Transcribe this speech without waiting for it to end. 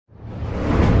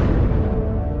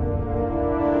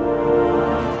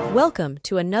Welcome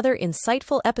to another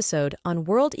insightful episode on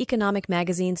World Economic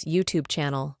Magazine's YouTube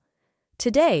channel.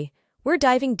 Today, we're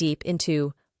diving deep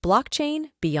into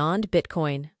blockchain beyond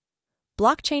Bitcoin.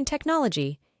 Blockchain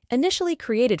technology, initially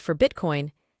created for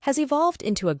Bitcoin, has evolved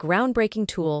into a groundbreaking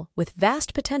tool with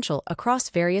vast potential across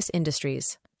various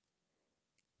industries.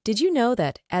 Did you know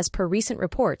that, as per recent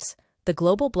reports, the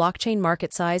global blockchain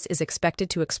market size is expected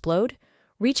to explode,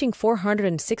 reaching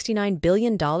 $469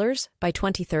 billion by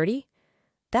 2030?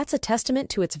 That's a testament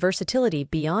to its versatility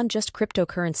beyond just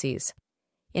cryptocurrencies.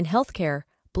 In healthcare,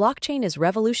 blockchain is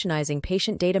revolutionizing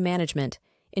patient data management,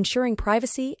 ensuring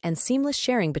privacy and seamless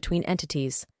sharing between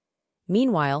entities.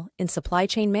 Meanwhile, in supply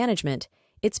chain management,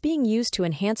 it's being used to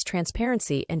enhance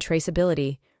transparency and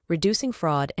traceability, reducing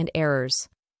fraud and errors.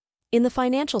 In the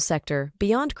financial sector,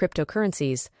 beyond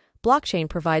cryptocurrencies, blockchain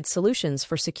provides solutions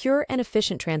for secure and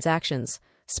efficient transactions,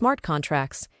 smart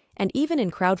contracts, and even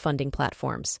in crowdfunding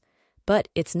platforms. But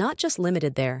it's not just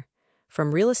limited there.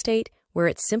 From real estate, where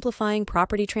it's simplifying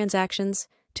property transactions,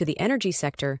 to the energy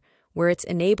sector, where it's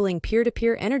enabling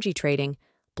peer-to-peer energy trading,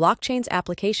 blockchain's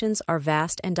applications are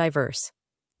vast and diverse.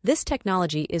 This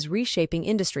technology is reshaping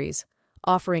industries,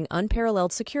 offering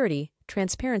unparalleled security,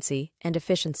 transparency, and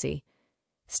efficiency.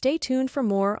 Stay tuned for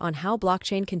more on how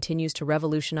blockchain continues to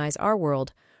revolutionize our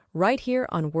world, right here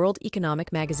on World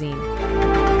Economic Magazine.